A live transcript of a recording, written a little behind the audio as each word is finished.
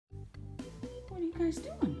guys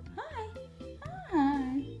doing? Hi.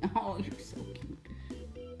 Hi. Oh, you're so cute.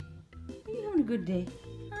 Are you having a good day?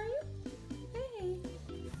 Are you? Hey.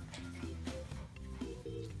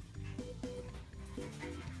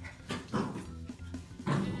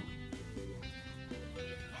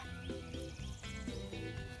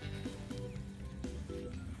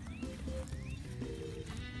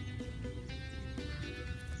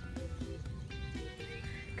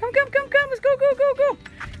 Come. Let's go.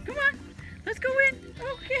 Come on. Let's go in.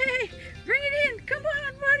 Okay. Bring it in. Come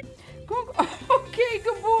on, buddy. Go. Okay,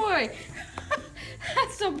 good boy.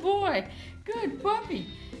 That's a boy. Good puppy.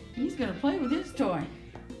 He's going to play with his toy.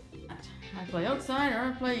 I play outside or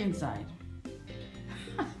I play inside.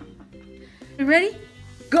 You ready?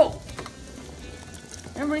 Go.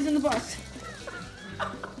 Everybody's in the bus. All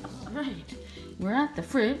right. We're at the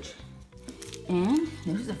fridge. And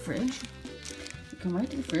there's the fridge. Come right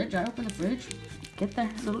to the fridge. I open the fridge. Get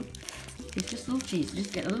that little, it's just a little cheese.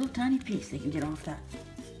 Just get a little tiny piece. They can get off that.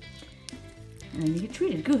 And then you get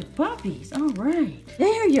treated. Good puppies. All right.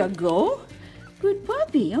 There you go. Good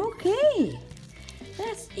puppy. Okay.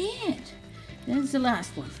 That's it. That's the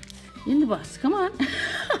last one. In the bus. Come on.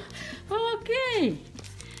 Okay.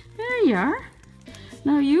 There you are.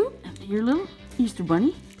 Now you, your little Easter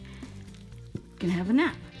bunny, can have a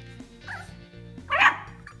nap.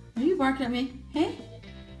 Are you barking at me? Hey?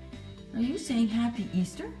 Are you saying Happy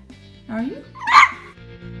Easter? Are you?